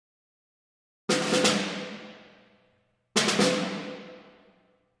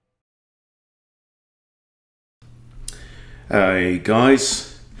Hey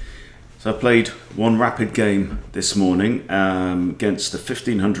guys, so I played one rapid game this morning against a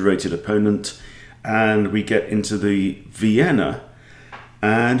 1500 rated opponent, and we get into the Vienna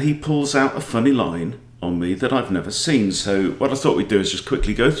and he pulls out a funny line on me that I've never seen. So what I thought we'd do is just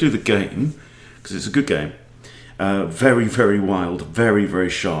quickly go through the game, because it's a good game. Very, very wild, very, very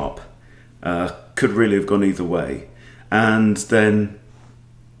sharp. Could really have gone either way. And then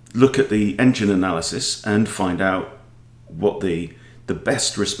look at the engine analysis and find out what the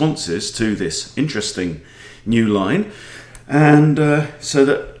best response is to this interesting new line, and so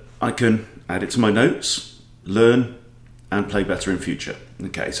that I can add it to my notes, learn and play better in future.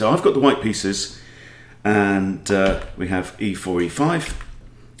 Okay, so I've got the white pieces, and we have e4, e5,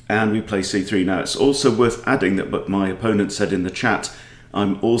 and we play c3. Now it's also worth adding that what my opponent said in the chat,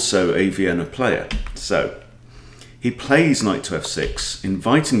 I'm also a Vienna player. So he plays knight to f6,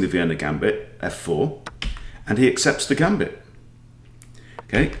 inviting the Vienna Gambit, f4, and he accepts the gambit.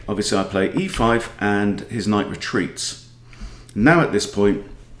 Okay, obviously I play e5 and his knight retreats. Now at this point,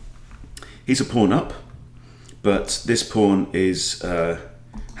 he's a pawn up, but this pawn is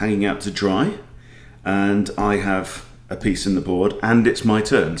hanging out to dry, and I have a piece in the board and it's my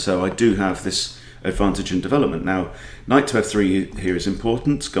turn, so I do have this advantage in development. Now, knight to f3 here is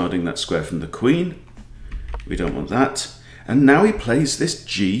important, guarding that square from the queen. We don't want that. And now he plays this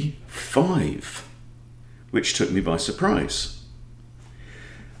g5, which took me by surprise.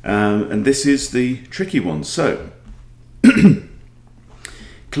 And this is the tricky one. So,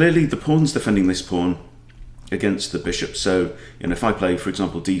 clearly the pawn's defending this pawn against the bishop. So, you know, if I play, for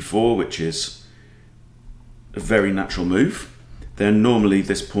example, d4, which is a very natural move, then normally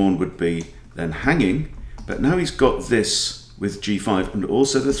this pawn would be then hanging. But now he's got this with g5 and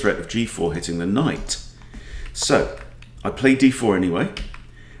also the threat of g4 hitting the knight. So, I play d4 anyway,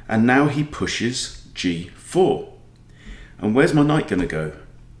 and now he pushes g4. And where's my knight going to go?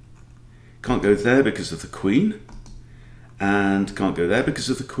 Can't go there because of the queen, and can't go there because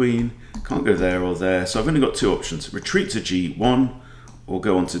of the queen, can't go there or there. So I've only got two options: retreat to g1 or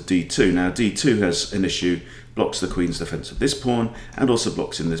go on to d2. Now d2 has an issue, blocks the queen's defense of this pawn and also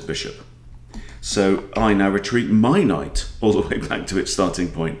blocks in this bishop. So I now retreat my knight all the way back to its starting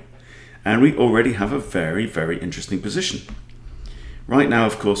point. And we already have a very, very interesting position. Right now,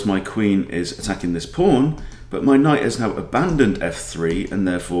 of course, my queen is attacking this pawn, but my knight has now abandoned f3 and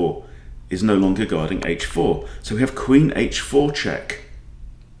therefore is no longer guarding h4. So we have queen h4 check.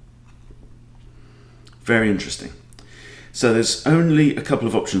 Very interesting. So there's only a couple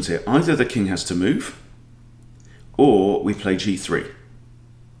of options here. Either the king has to move, or we play g3.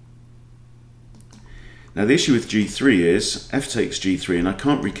 Now the issue with g3 is f takes g3, and I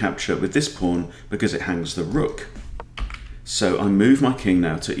can't recapture with this pawn because it hangs the rook. So I move my king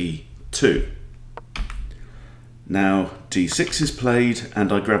now to e2. Now d6 is played,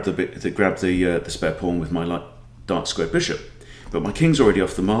 and I grab the spare pawn with my dark square bishop. But my king's already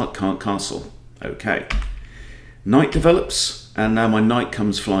off the mark, can't castle. Okay. Knight develops, and now my knight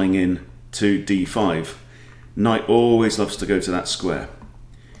comes flying in to d5. Knight always loves to go to that square.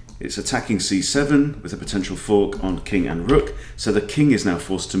 It's attacking c7 with a potential fork on king and rook, so the king is now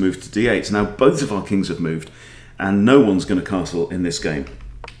forced to move to d8. So now both of our kings have moved, and no one's going to castle in this game.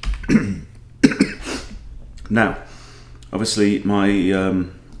 Now, obviously my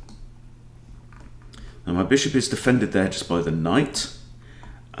bishop is defended there just by the knight,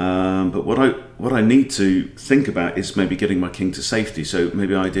 but what I need to think about is maybe getting my king to safety. So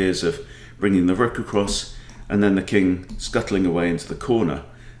maybe ideas of bringing the rook across and then the king scuttling away into the corner.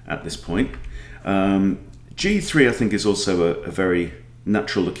 At this point, g3 I think is also a very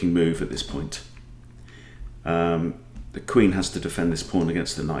natural looking move at this point. The queen has to defend this pawn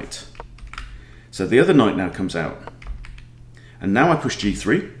against the knight. So the other knight now comes out, and now I push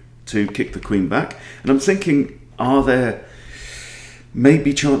g3 to kick the queen back, and I'm thinking, are there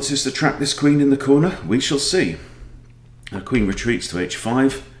maybe chances to trap this queen in the corner? We shall see. The queen retreats to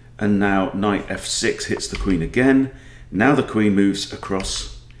h5, and now knight f6 hits the queen again. Now the queen moves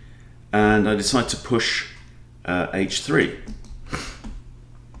across, and I decide to push h3.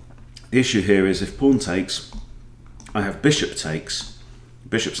 The issue here is if pawn takes, I have bishop takes.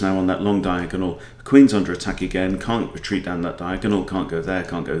 Bishop's now on that long diagonal. The queen's under attack again, can't retreat down that diagonal, can't go there,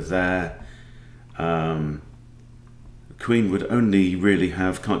 can't go there. The queen would only really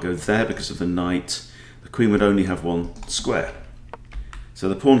can't go there because of the knight. The queen would only have one square. So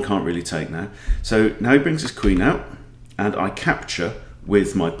the pawn can't really take now. So now he brings his queen out, and I capture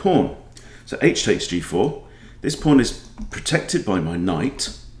with my pawn. So h takes g4. This pawn is protected by my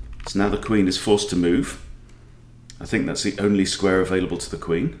knight. So now the queen is forced to move. I think that's the only square available to the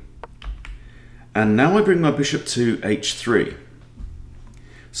queen. And now I bring my bishop to h3.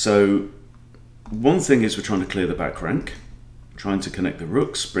 So one thing is we're trying to clear the back rank, trying to connect the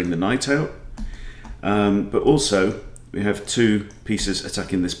rooks, bring the knight out. But also we have two pieces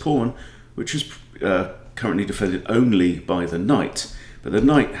attacking this pawn, which is currently defended only by the knight. But the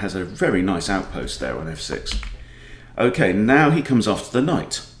knight has a very nice outpost there on f6. Okay, now he comes after the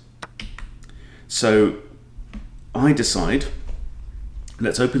knight. So I decide,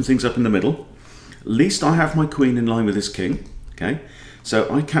 let's open things up in the middle. At least I have my queen in line with his king. Okay,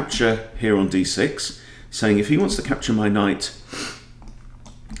 so I capture here on d6, saying if he wants to capture my knight,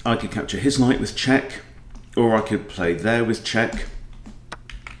 I could capture his knight with check, or I could play there with check.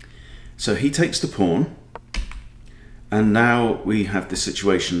 So he takes the pawn, and now we have this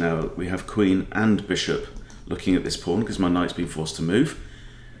situation. Now we have queen and bishop looking at this pawn because my knight's been forced to move.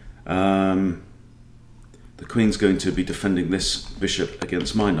 The queen's going to be defending this bishop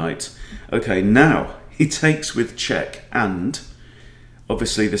against my knight. Okay, now he takes with check, and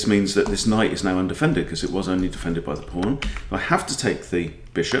obviously this means that this knight is now undefended because it was only defended by the pawn. I have to take the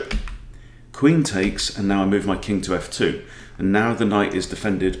bishop. Queen takes, and now I move my king to f2. And now the knight is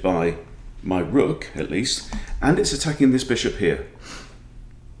defended by my rook, at least, and it's attacking this bishop here.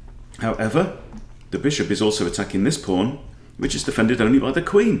 However, the bishop is also attacking this pawn, which is defended only by the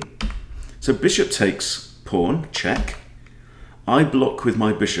queen. So bishop takes pawn, check. I block with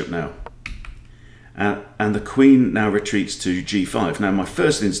my bishop now. And the queen now retreats to g5. Now my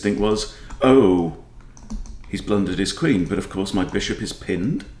first instinct was, oh, he's blundered his queen, but of course my bishop is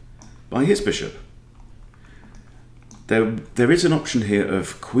pinned by his bishop. There is an option here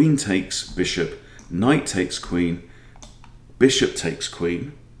of queen takes bishop, knight takes queen, bishop takes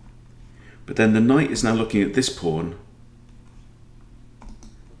queen, but then the knight is now looking at this pawn,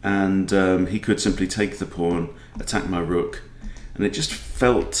 and he could simply take the pawn, attack my rook, and it just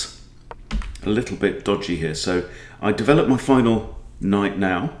felt a little bit dodgy here. So I developed my final knight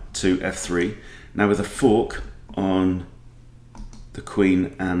now to f3, now with a fork on the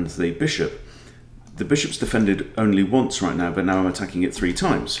queen and the bishop. The bishop's defended only once right now, but now I'm attacking it 3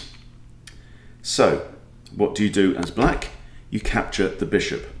 times. So what do you do as black? You capture the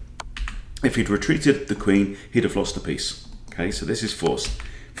bishop. If he'd retreated the queen, he'd have lost a piece. Okay, so this is forced.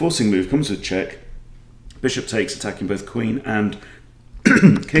 Forcing move comes with check. Bishop takes, attacking both queen and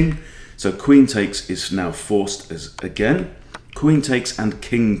king. So queen takes is now forced as again. Queen takes and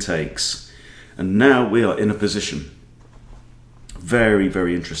king takes. And now we are in a position. Very,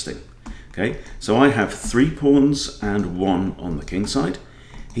 very interesting. Okay, so I have 3 pawns and 1 on the king side.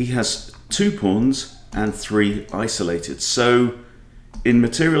 He has 2 pawns and 3 isolated. So in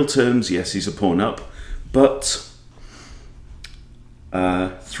material terms, yes, he's a pawn up, but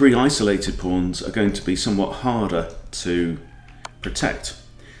 3 isolated pawns are going to be somewhat harder to protect.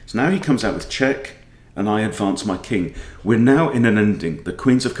 So now he comes out with check, and I advance my king. We're now in an ending. The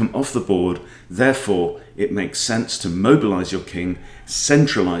queens have come off the board. Therefore, it makes sense to mobilize your king,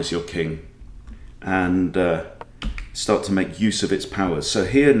 centralize your king, and start to make use of its powers. So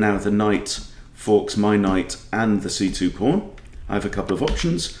here now the knight forks my knight and the c2 pawn. I have a couple of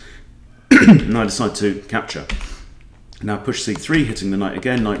options, and I decide to capture. Now push c3, hitting the knight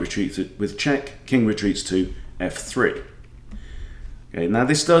again. Knight retreats with check. King retreats to f3. Okay, now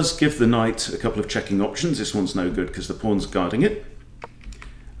this does give the knight a couple of checking options. This one's no good because the pawn's guarding it,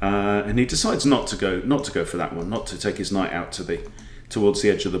 and he decides not to go for that one, not to take his knight out towards the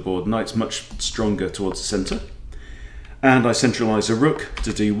edge of the board. Knight's much stronger towards the center, and I centralize a rook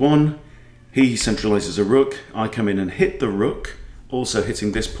to d1. He centralizes a rook. I come in and hit the rook, also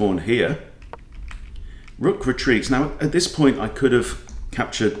hitting this pawn here. Rook retreats. Now at this point I could have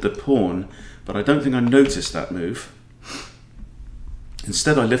captured the pawn, but I don't think I noticed that move.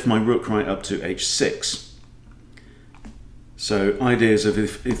 Instead, I lift my rook right up to h6. So ideas of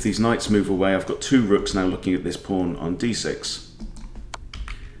if these knights move away, I've got 2 rooks now looking at this pawn on d6.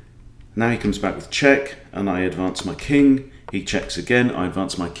 Now he comes back with check, and I advance my king. He checks again, I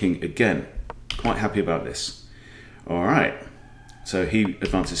advance my king again. Quite happy about this. All right, so he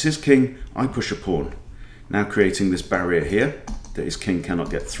advances his king, I push a pawn. Now creating this barrier here that his king cannot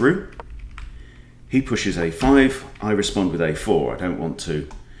get through. He pushes a5, I respond with a4. I don't want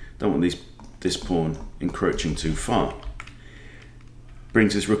this pawn encroaching too far.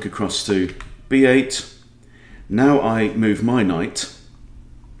 Brings his rook across to b8. Now I move my knight,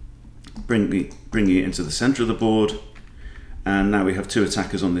 bringing it into the center of the board, and now we have 2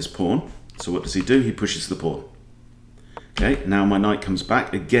 attackers on this pawn. So what does he do? He pushes the pawn. Okay, now my knight comes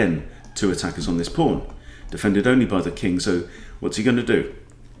back, again 2 attackers on this pawn, defended only by the king. So what's he going to do?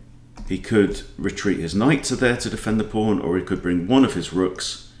 He could retreat his knight to there to defend the pawn, or he could bring one of his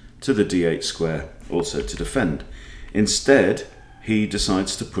rooks to the d8 square, also to defend. Instead, he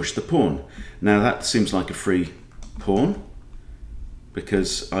decides to push the pawn. Now that seems like a free pawn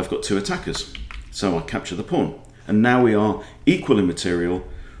because I've got two attackers. So I capture the pawn. And now we are equal in material,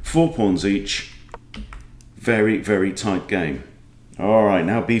 4 pawns each. Very, very tight game. All right,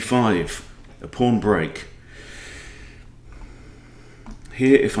 now b5, a pawn break.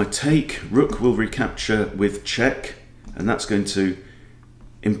 Here, if I take, rook will recapture with check, and that's going to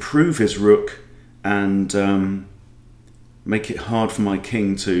improve his rook and make it hard for my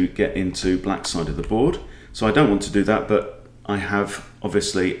king to get into black side of the board. So I don't want to do that, but I have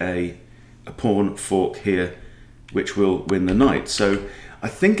obviously a pawn fork here which will win the knight. So I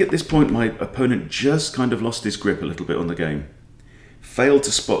think at this point my opponent just kind of lost his grip a little bit on the game. Failed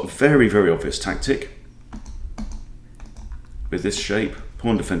to spot very, very obvious tactic with this shape.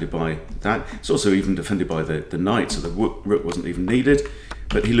 Pawn defended by that. It's also even defended by the knight, so the rook wasn't even needed,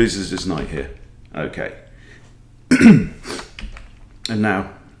 but he loses his knight here. Okay. And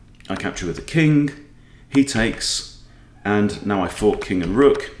now I capture with the king, he takes, and now I fork king and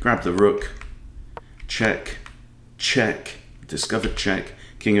rook, grab the rook, check, check, discovered check,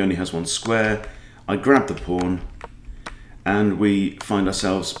 king only has one square, I grab the pawn, and we find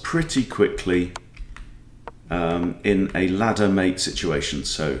ourselves pretty quickly in a ladder mate situation.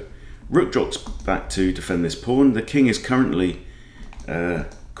 So rook drops back to defend this pawn. The king is currently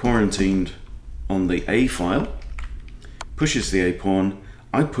quarantined on the A file, pushes the A pawn.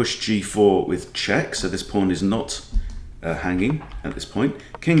 I push g4 with check, so this pawn is not hanging at this point.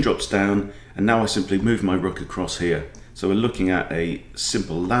 King drops down, and now I simply move my rook across here. So we're looking at a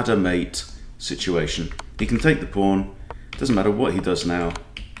simple ladder mate situation. He can take the pawn, doesn't matter what he does now.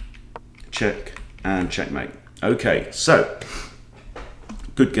 Check and checkmate. Okay, so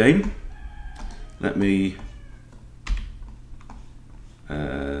good game. Let me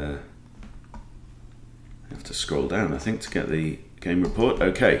have to scroll down, I think, to get the game report.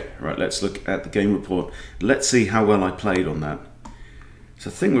 Okay, right, let's look at the game report. Let's see how well I played on that. So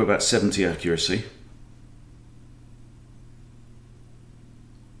I think we're about 70 accuracy.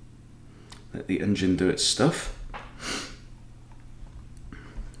 Let the engine do its stuff.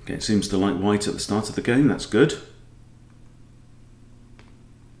 Okay, it seems to like white at the start of the game, that's good.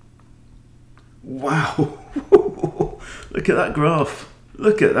 Wow, look at that graph,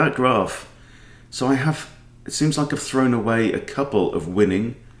 look at that graph. So I have, it seems like I've thrown away a couple of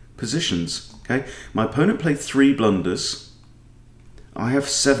winning positions, okay? My opponent played 3 blunders. I have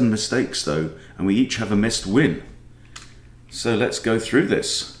 7 mistakes though, and we each have a missed win. So let's go through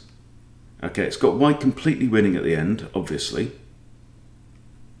this. Okay, it's got white completely winning at the end, obviously.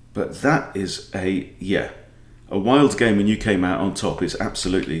 But that is a wild game, and you came out on top is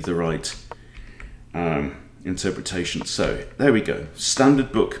absolutely the right interpretation. So there we go.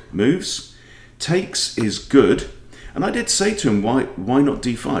 Standard book moves. Takes is good. And I did say to him, why not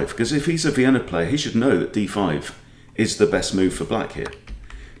d5? Because if he's a Vienna player, he should know that d5 is the best move for black here.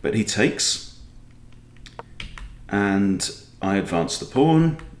 But he takes, and I advance the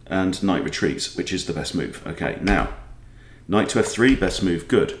pawn, and knight retreats, which is the best move. Okay, now, knight to f3, best move,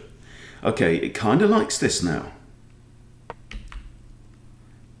 good. Okay, it kind of likes this now.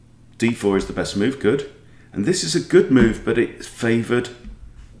 d4 is the best move, good. And this is a good move, but it favoured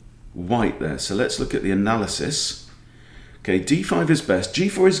white there. So let's look at the analysis. Okay, d5 is best,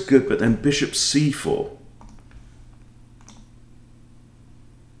 g4 is good, but then bishop c4.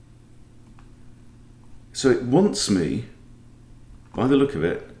 So it wants me, by the look of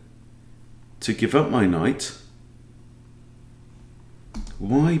it, to give up my knight.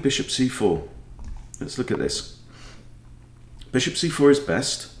 Why bishop c4? Let's look at this. Bishop c4 is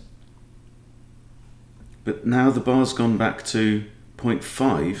best, but now the bar's gone back to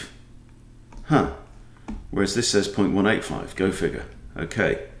 0.5. Huh. Whereas this says 0.185. Go figure.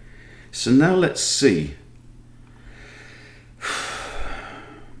 Okay. So now let's see.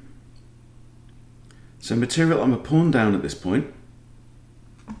 So material, I'm a pawn down at this point.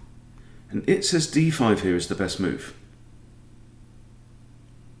 And it says d5 here is the best move.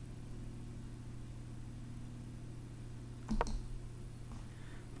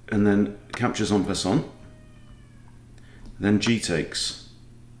 And then captures en passant. Then g takes.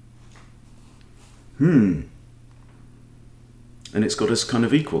 And it's got us kind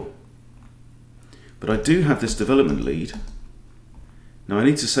of equal. But I do have this development lead. Now I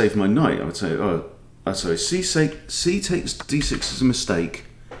need to save my knight. I would say, sorry, c takes d6 is a mistake.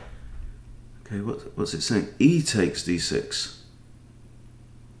 Okay, what's it saying? E takes d6.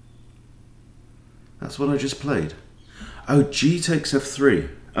 That's what I just played. Oh, g takes f3.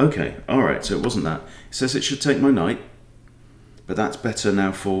 Okay, alright, so it wasn't that. It says it should take my knight. but that's better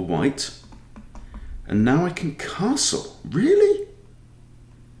now for white. And now I can castle. Really?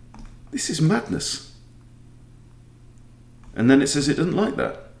 This is madness. And then it says it doesn't like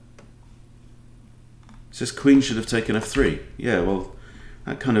that. It says queen should have taken f3. Yeah, well,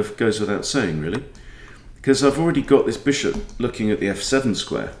 that kind of goes without saying, really. Because I've already got this bishop looking at the f7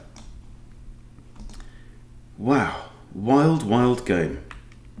 square. Wow. Wild, wild game.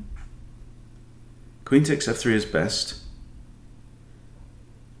 Queen takes f3 is best.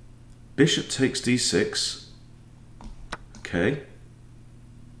 Bishop takes d6. Okay.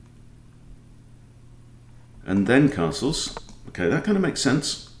 And then castles. Okay, that kind of makes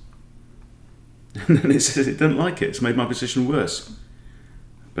sense. And then it says it doesn't like it. It's made my position worse.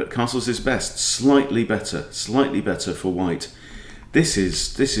 But castles is best. Slightly better for white. This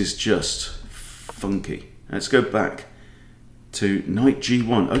is just funky. Let's go back to knight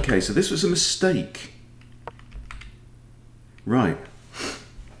g1. Okay, so this was a mistake. Right.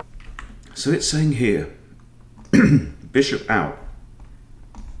 So it's saying here, bishop out.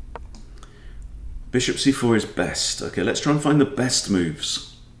 Bishop c4 is best. Okay, let's try and find the best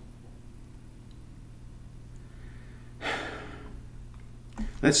moves.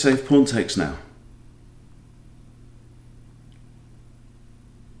 Let's say if pawn takes now.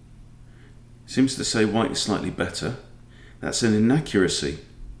 Seems to say white is slightly better. That's an inaccuracy.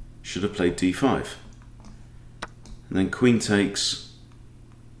 Should have played d5. And then queen takes.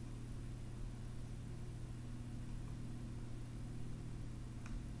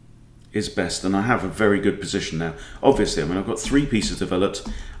 Is best, and I have a very good position now. Obviously, I mean, I've got 3 pieces developed.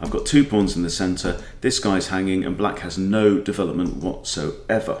 I've got 2 pawns in the center. This guy's hanging, and black has no development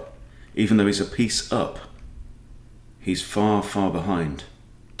whatsoever. Even though he's a piece up, he's far, far behind.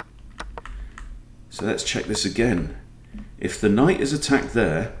 So let's check this again. If the knight is attacked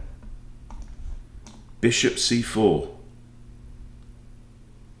there, bishop c4.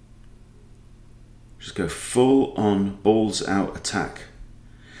 Just go full on balls out attack.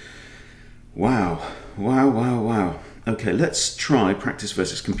 Wow, wow, wow, wow. Okay, let's try practice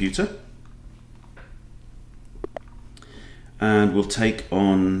versus computer. And we'll take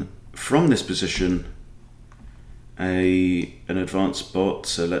on, from this position, an advanced bot.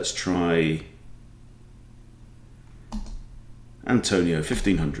 So let's try Antonio,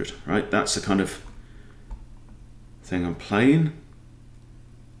 1500, right? That's the kind of thing I'm playing.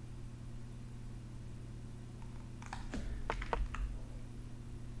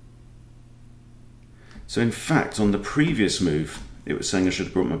 So in fact, on the previous move, it was saying I should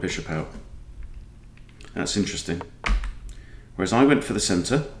have brought my bishop out. That's interesting. Whereas I went for the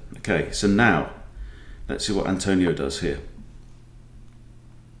center. Okay, so now, let's see what Antonio does here.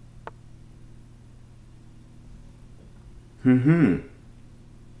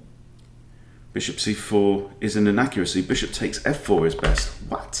 Bishop c4 is an inaccuracy. Bishop takes f4 is best.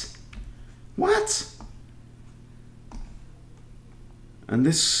 What? What? And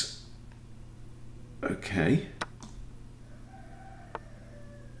this... Okay.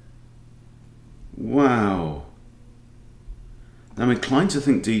 Wow. I'm inclined to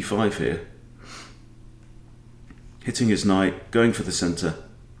think d5 here. Hitting his knight, going for the center.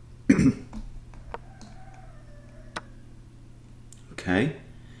 Okay.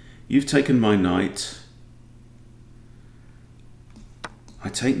 You've taken my knight. I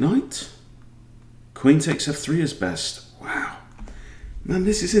take knight. Queen takes f3 is best. Wow. Man,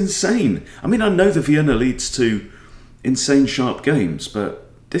 this is insane. I mean, I know the Vienna leads to insane sharp games,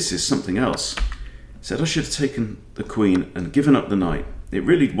 but this is something else. Said I should have taken the queen and given up the knight. It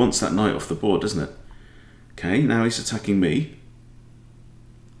really wants that knight off the board, doesn't it? Okay, now he's attacking me.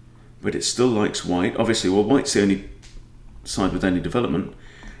 But it still likes white. Obviously, well, white's the only side with any development.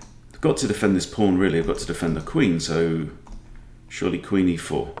 I've got to defend this pawn, really. I've got to defend the queen, so surely queen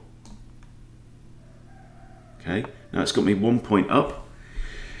e4. Okay, now it's got me 1 point up.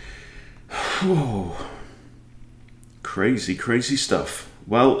 Whoa. Crazy, crazy stuff.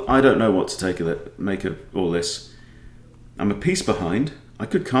 Well, I don't know what to take of it, make of all this. I'm a piece behind. I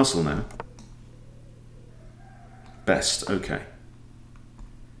could castle now. Best, okay.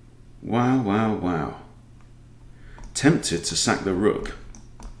 Wow, wow, wow. Tempted to sack the rook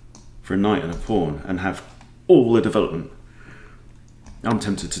for a knight and a pawn and have all the development. I'm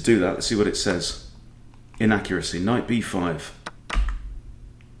tempted to do that. Let's see what it says. Inaccuracy, knight b5.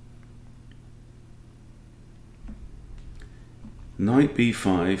 Knight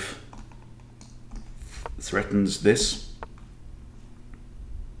b5 threatens this.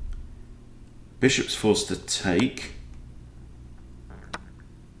 Bishop's forced to take.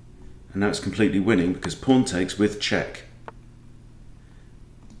 And now it's completely winning because pawn takes with check.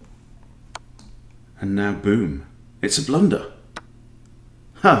 And now boom. It's a blunder.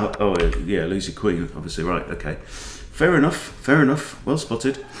 Oh, yeah, lose your queen, obviously, right, okay. Fair enough, well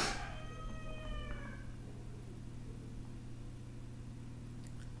spotted.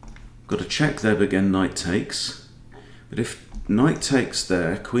 Got to check there, but again, knight takes. But if knight takes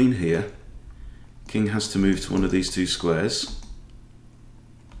there, queen here, king has to move to one of these two squares.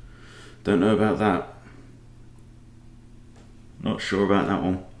 Don't know about that. Not sure about that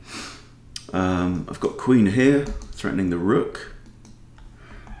one. I've got queen here, threatening the rook.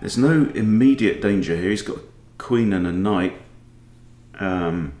 There's no immediate danger here. He's got a queen and a knight.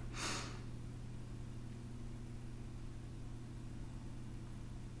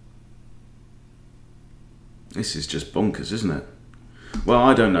 This is just bonkers, isn't it? Well,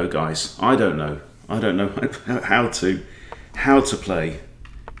 I don't know, guys. I don't know how to play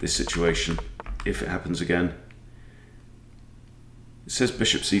this situation if it happens again. It says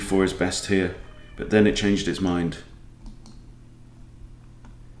bishop c4 is best here, but then it changed its mind.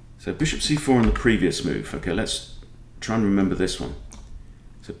 So bishop c4 on the previous move. Okay, let's try and remember this one.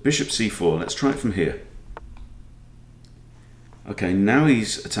 So bishop c4, let's try it from here. Okay, now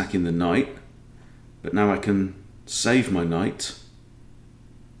he's attacking the knight, but now I can save my knight.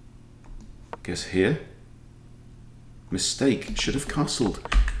 Guess here. Mistake, should have castled.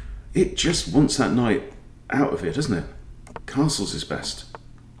 It just wants that knight out of here, doesn't it? Castles is best.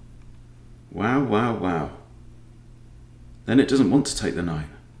 Wow. Then it doesn't want to take the knight.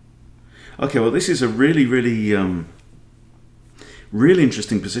 Okay, well this is a really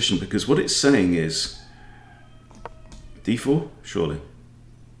interesting position, because what it's saying is d4, surely.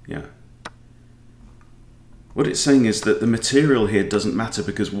 Yeah. What it's saying is that the material here doesn't matter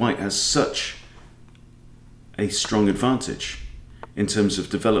because white has such a strong advantage in terms of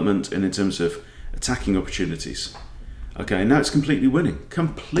development and in terms of attacking opportunities. Okay, now it's completely winning.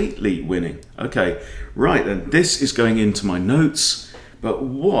 Completely winning. Okay, right then, this is going into my notes, but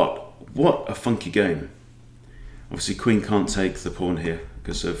what a funky game. Obviously queen can't take the pawn here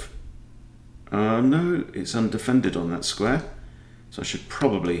because of... no, it's undefended on that square. So I should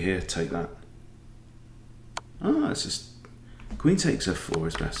probably here take that. It's just queen takes f4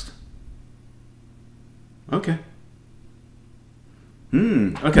 is best. Okay.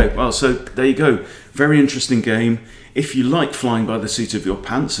 Okay, well, so there you go. Very interesting game. If you like flying by the seat of your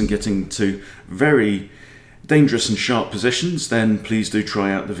pants and getting to very dangerous and sharp positions, then please do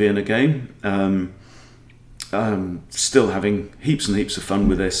try out the Vienna game. Still having heaps and heaps of fun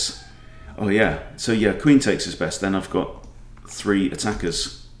with this. Oh yeah, so yeah, queen takes is best. Then I've got 3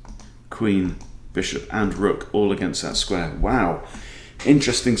 attackers. Queen, bishop and rook all against that square. Wow,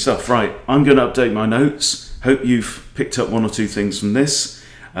 interesting stuff. Right, I'm going to update my notes. Hope you've picked up 1 or 2 things from this.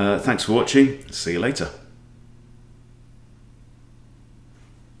 Thanks for watching. See you later.